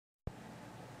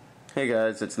Hey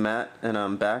guys, it's Matt, and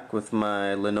I'm back with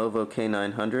my Lenovo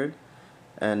K900,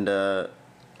 and a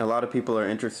lot of people are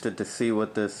interested to see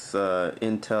what this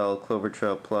Intel Clover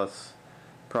Trail Plus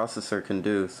processor can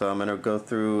do, so I'm going to go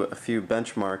through a few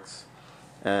benchmarks,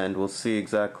 and we'll see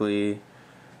exactly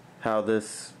how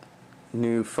this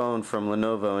new phone from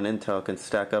Lenovo and Intel can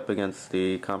stack up against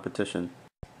the competition.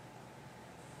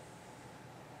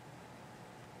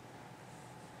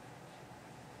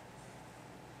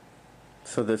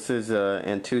 So this is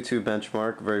Antutu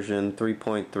benchmark version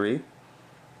 3.3,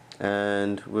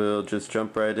 and we'll just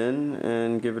jump right in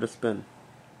and give it a spin.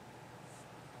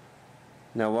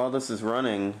 Now while this is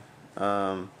running,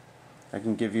 I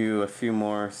can give you a few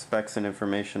more specs and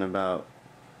information about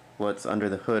what's under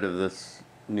the hood of this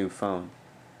new phone.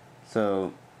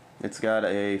 So it's got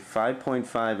a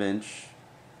 5.5 inch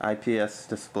IPS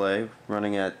display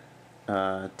running at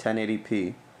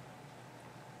 1080p.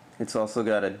 It's also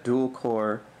got a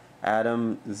dual-core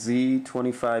Atom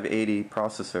Z2580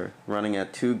 processor running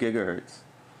at 2 GHz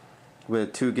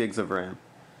with 2 gigs of RAM.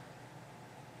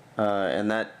 And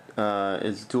that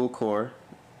is dual-core,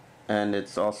 and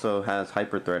it also has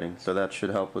hyper-threading, so that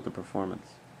should help with the performance.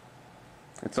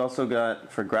 It's also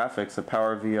got, for graphics, a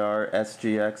PowerVR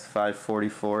SGX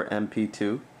 544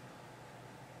 MP2.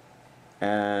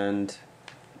 And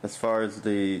as far as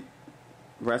the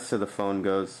rest of the phone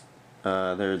goes,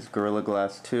 there's Gorilla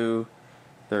Glass 2,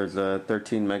 there's a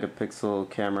 13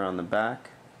 megapixel camera on the back,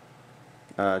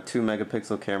 2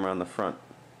 megapixel camera on the front.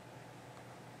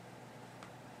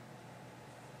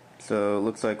 So it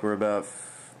looks like we're about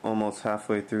almost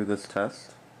halfway through this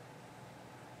test.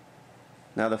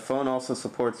 Now the phone also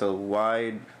supports a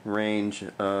wide range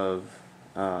of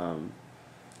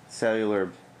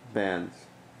cellular bands.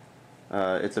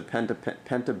 It's a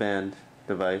pentaband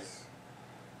device,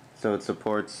 so it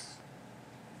supports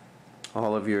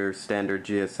all of your standard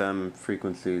GSM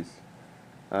frequencies,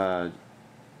 900,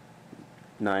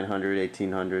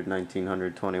 1800,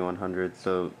 1900, 2100.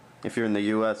 So if you're in the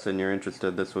U.S. and you're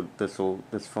interested, this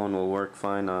phone will work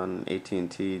fine on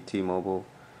AT&T, T-Mobile.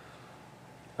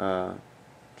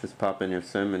 Just pop in your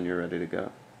SIM and you're ready to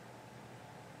go.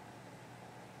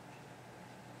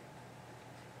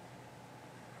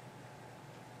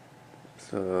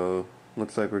 So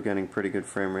looks like we're getting pretty good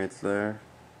frame rates there.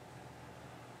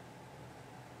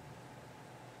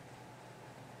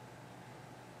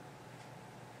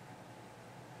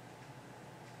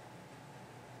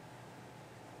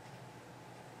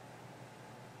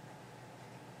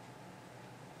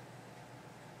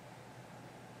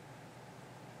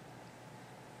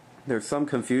 There's some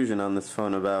confusion on this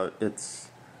phone about its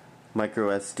micro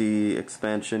SD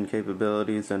expansion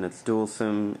capabilities and its dual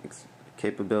SIM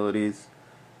capabilities.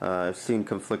 I've seen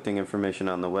conflicting information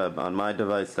on the web. On my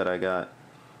device that I got,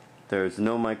 there's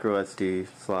no micro SD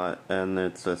slot, and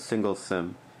it's a single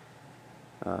SIM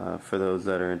for those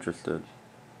that are interested.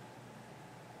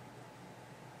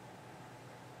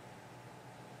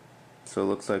 So it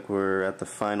looks like we're at the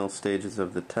final stages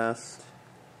of the test.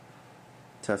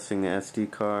 Testing the SD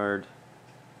card,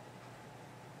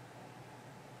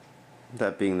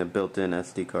 that being the built-in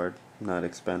SD card, not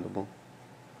expandable.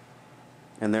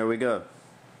 And there we go.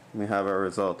 We have our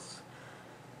results.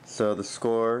 So the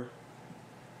score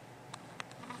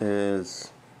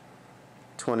is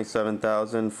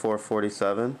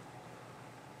 27,447.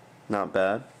 Not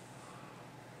bad.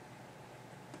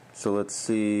 So let's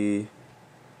see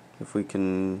if we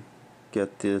can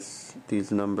get these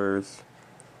numbers,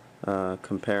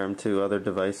 compare them to other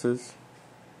devices.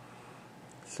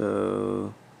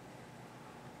 So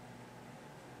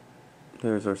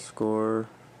there's our score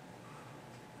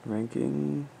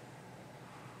ranking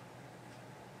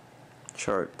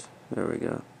chart. There we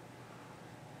go.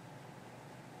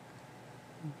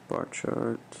 Bar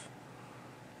chart.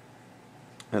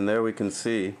 And there we can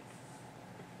see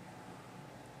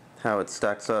how it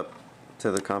stacks up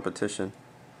to the competition.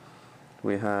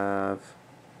 We have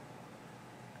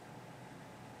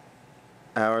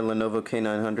our Lenovo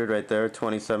K900 right there,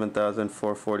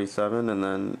 27,447, and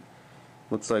then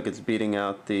looks like it's beating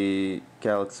out the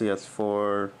Galaxy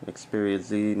S4, Xperia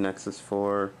Z, Nexus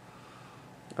 4,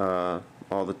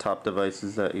 all the top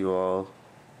devices that you all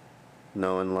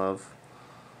know and love.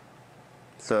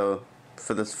 So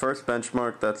for this first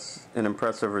benchmark, that's an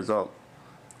impressive result.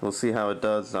 We'll see how it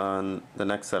does on the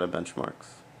next set of benchmarks.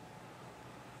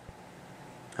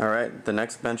 Alright, the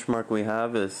next benchmark we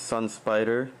have is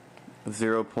SunSpider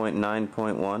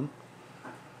 0.9.1,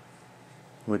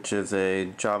 which is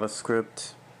a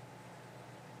JavaScript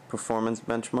performance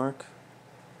benchmark.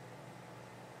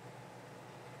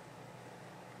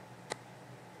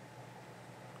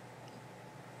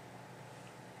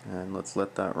 And let's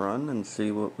let that run and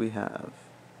see what we have.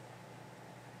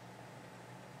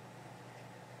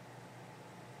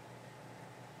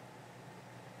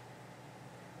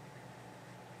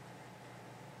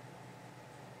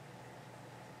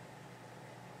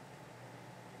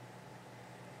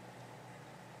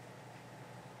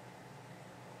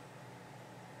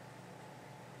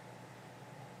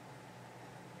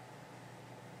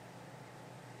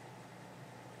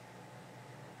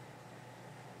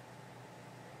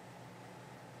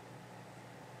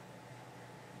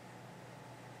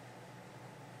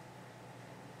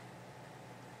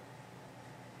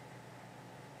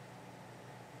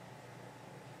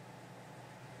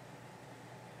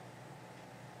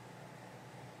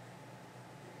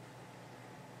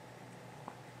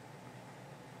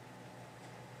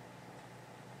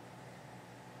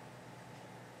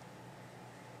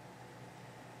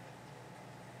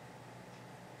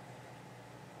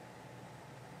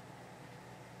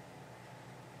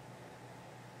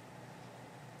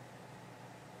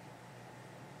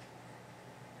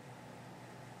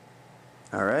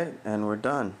 Alright, and we're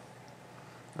done.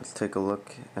 Let's take a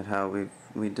look at how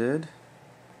we did.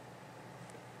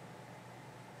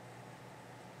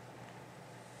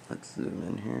 Let's zoom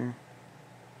in here.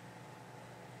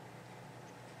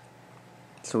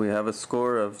 So we have a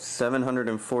score of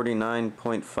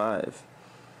 749.5,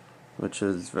 which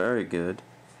is very good.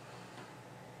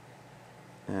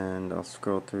 And I'll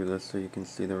scroll through this so you can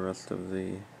see the rest of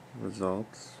the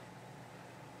results.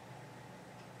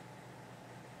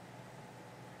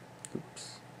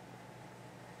 Oops.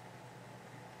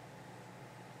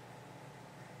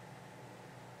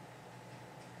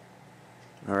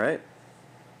 Alright,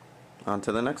 on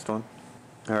to the next one.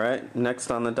 Alright, next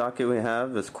on the docket we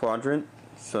have is Quadrant.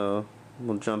 So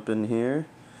we'll jump in here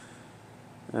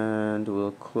and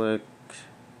we'll click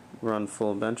Run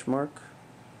Full Benchmark.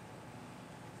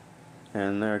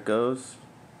 And there it goes,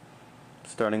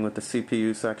 starting with the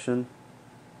CPU section.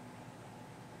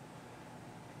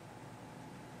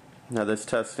 Now this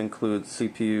test includes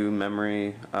CPU,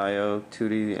 memory, I/O,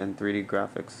 2D, and 3D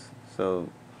graphics. So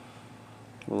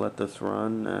we'll let this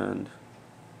run and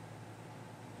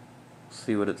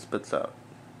see what it spits out.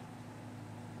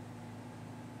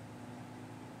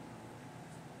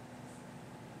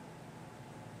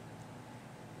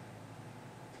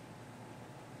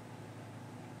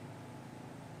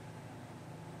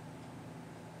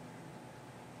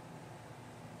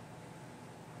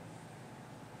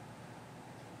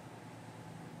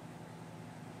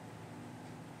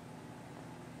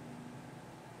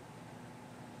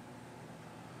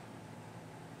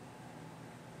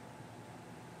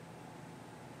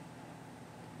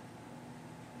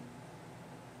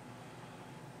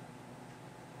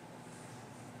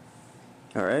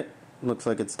 Alright, looks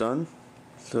like it's done.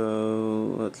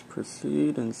 So let's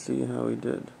proceed and see how we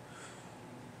did.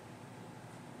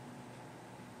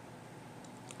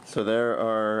 So there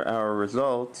are our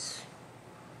results,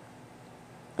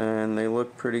 and they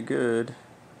look pretty good.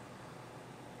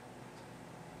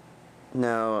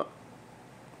 Now,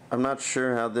 I'm not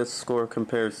sure how this score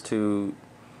compares to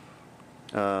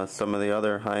some of the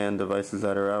other high-end devices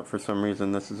that are out. For some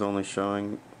reason, this is only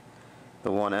showing the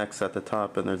 1X at the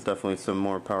top, and there's definitely some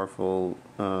more powerful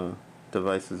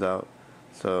devices out.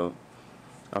 So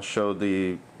I'll show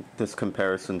this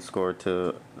comparison score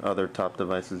to other top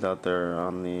devices out there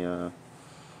on the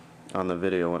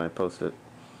video when I post it.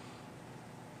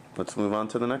 Let's move on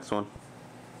to the next one.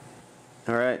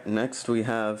 Alright, next we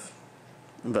have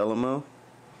Lenovo.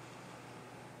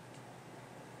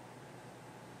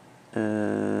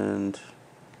 And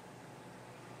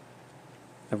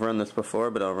I've run this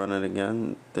before, but I'll run it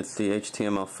again. It's the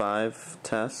HTML5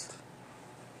 test.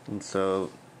 And so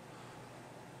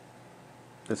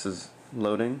this is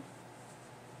loading.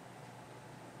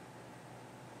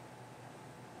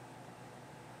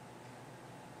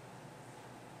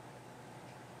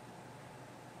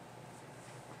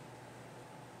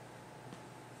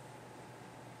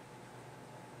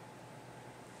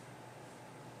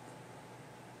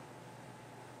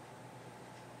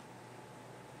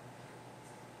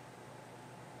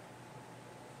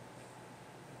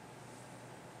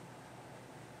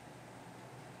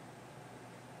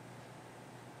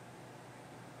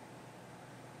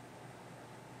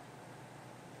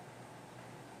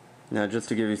 Now, just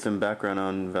to give you some background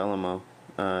on Lenovo,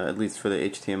 at least for the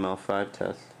HTML5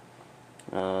 test,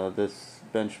 this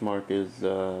benchmark is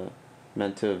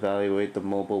meant to evaluate the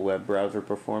mobile web browser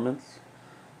performance.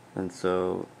 And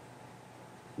so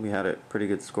we had a pretty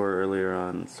good score earlier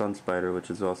on SunSpider, which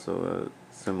is also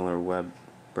a similar web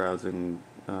browsing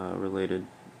related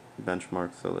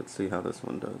benchmark. So let's see how this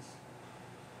one does.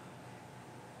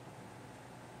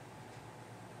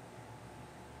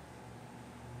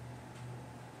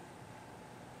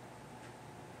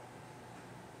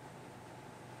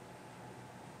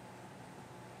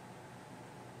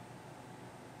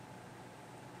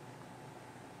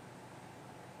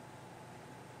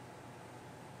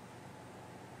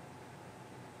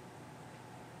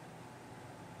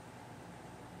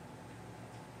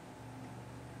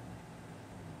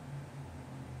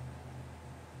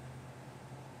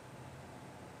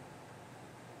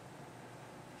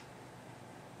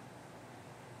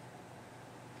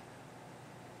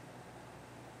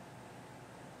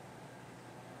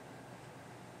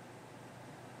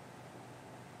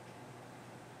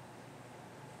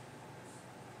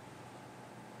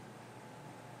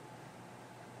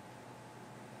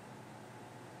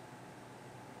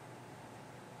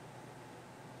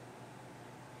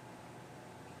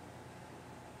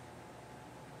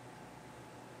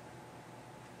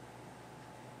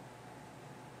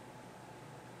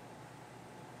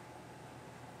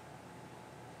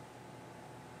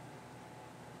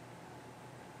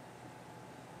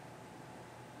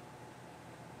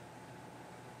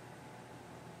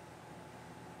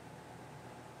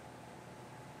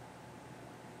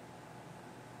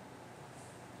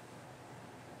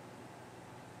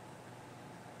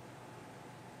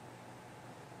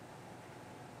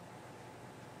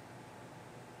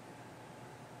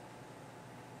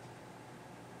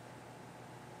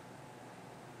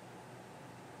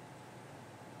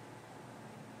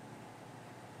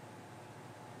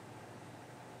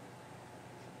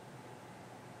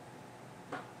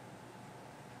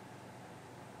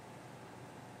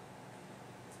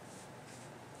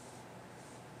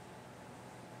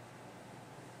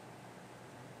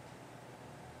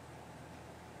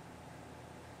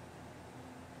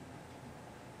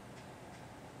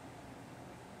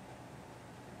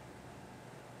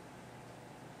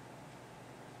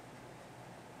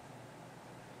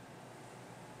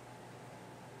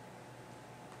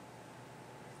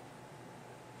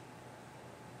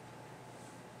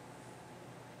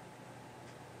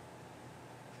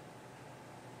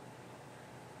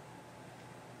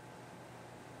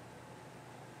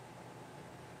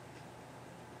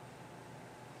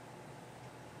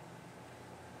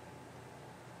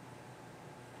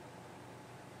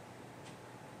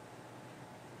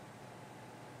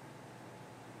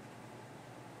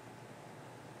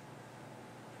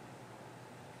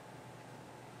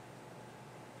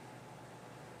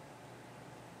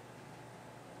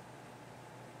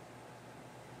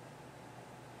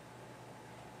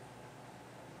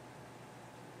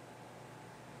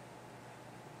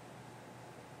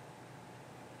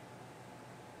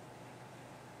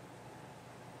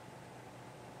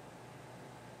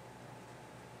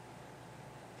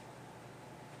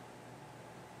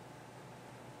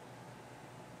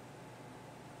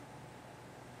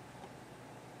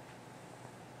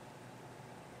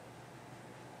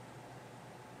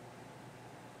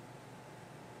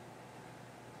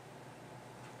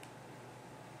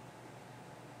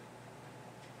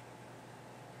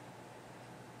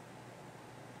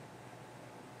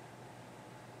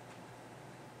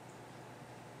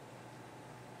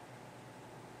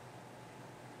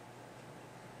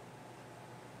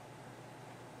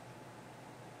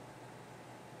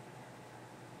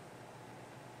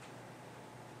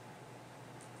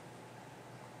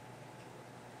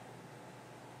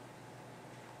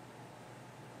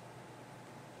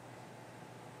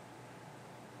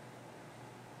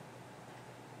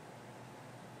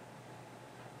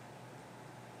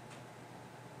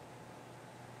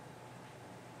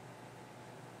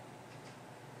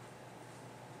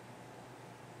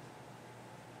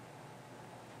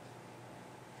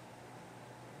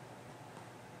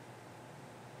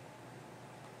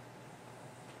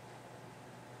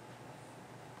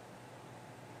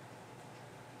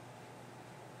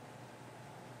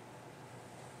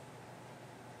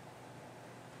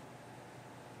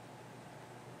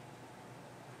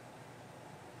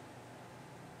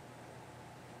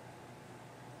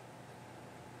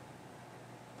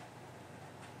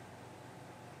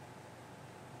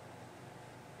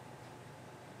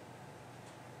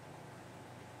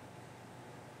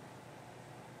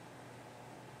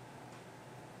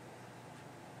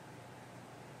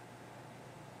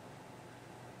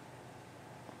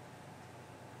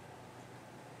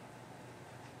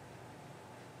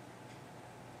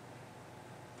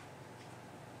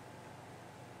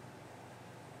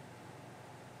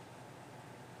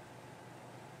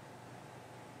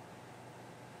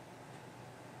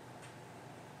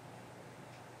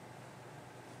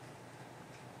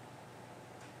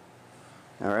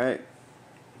 Alright,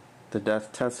 the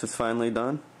death test is finally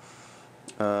done.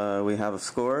 We have a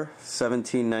score,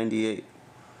 1798.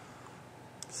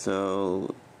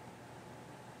 So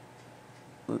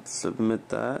let's submit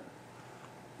that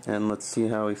and let's see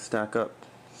how we stack up.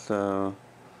 So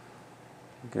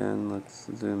again, let's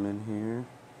zoom in here.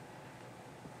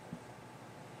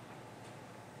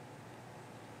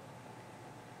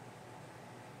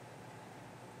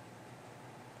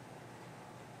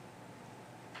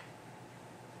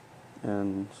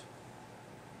 And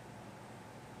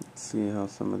let's see how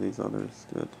some of these others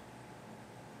did.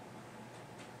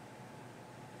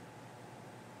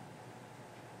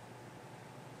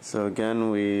 So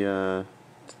again, the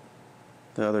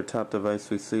other top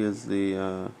device we see is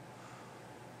the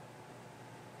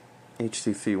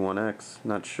HTC One X.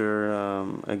 Not sure.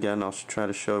 Again, I'll try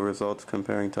to show results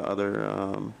comparing to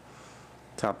other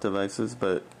top devices,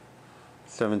 but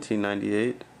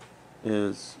 1798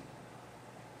 is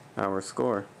our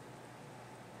score.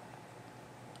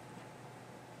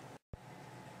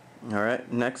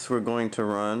 Alright, next we're going to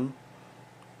run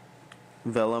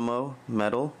Velimo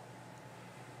Metal.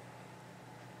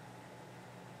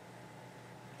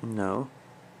 No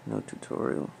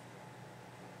tutorial.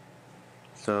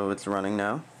 So it's running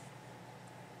now.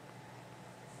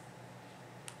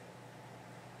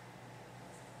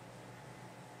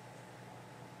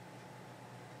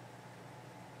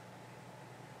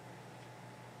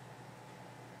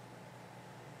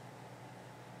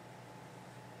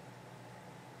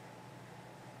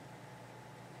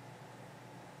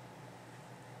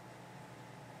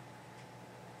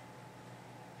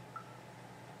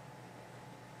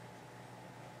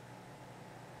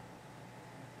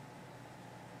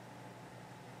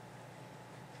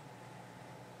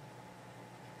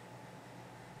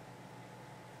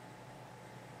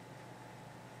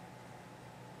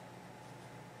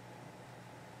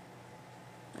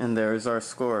 And there's our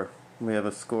score. We have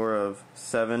a score of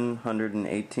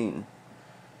 718.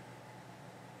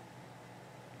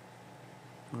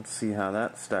 Let's see how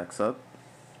that stacks up.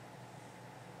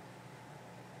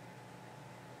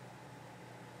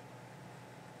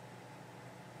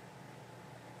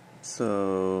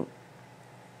 So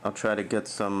I'll try to get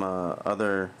some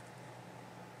other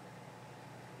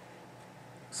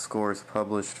scores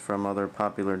published from other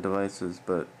popular devices,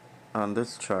 but on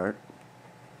this chart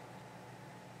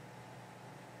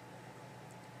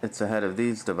it's ahead of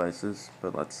these devices,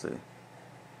 but let's see.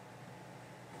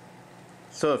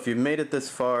 So if you've made it this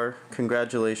far,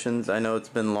 congratulations. I know it's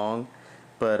been long,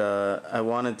 but I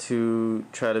wanted to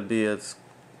try to be as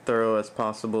thorough as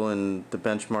possible in the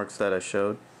benchmarks that I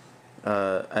showed.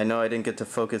 I know I didn't get to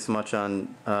focus much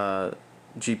on the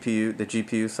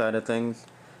GPU side of things.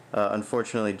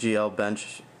 Unfortunately, GL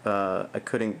Bench, I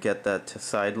couldn't get that to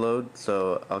sideload,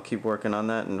 so I'll keep working on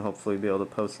that and hopefully be able to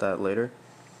post that later.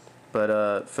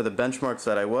 But for the benchmarks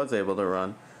that I was able to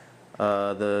run,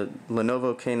 the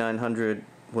Lenovo K900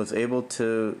 was able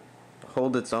to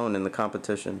hold its own in the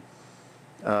competition.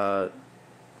 I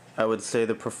would say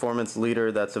the performance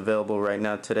leader that's available right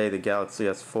now today, the Galaxy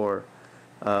S4,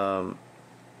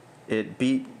 it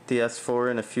beat the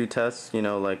S4 in a few tests, you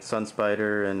know, like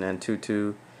Sunspider and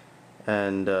Antutu,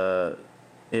 and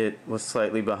it was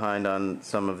slightly behind on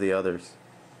some of the others.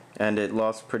 And it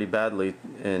lost pretty badly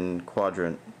in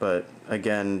Quadrant, but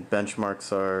again,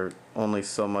 benchmarks are only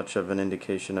so much of an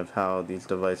indication of how these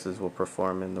devices will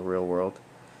perform in the real world.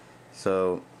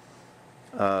 So,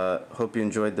 hope you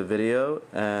enjoyed the video,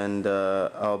 and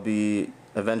I'll be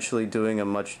eventually doing a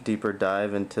much deeper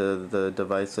dive into the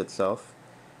device itself,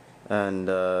 and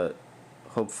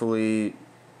hopefully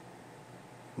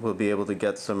we'll be able to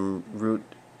get some root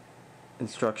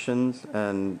instructions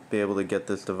and be able to get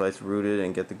this device rooted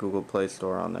and get the Google Play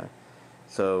Store on there.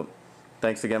 So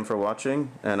thanks again for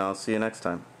watching, and I'll see you next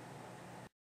time.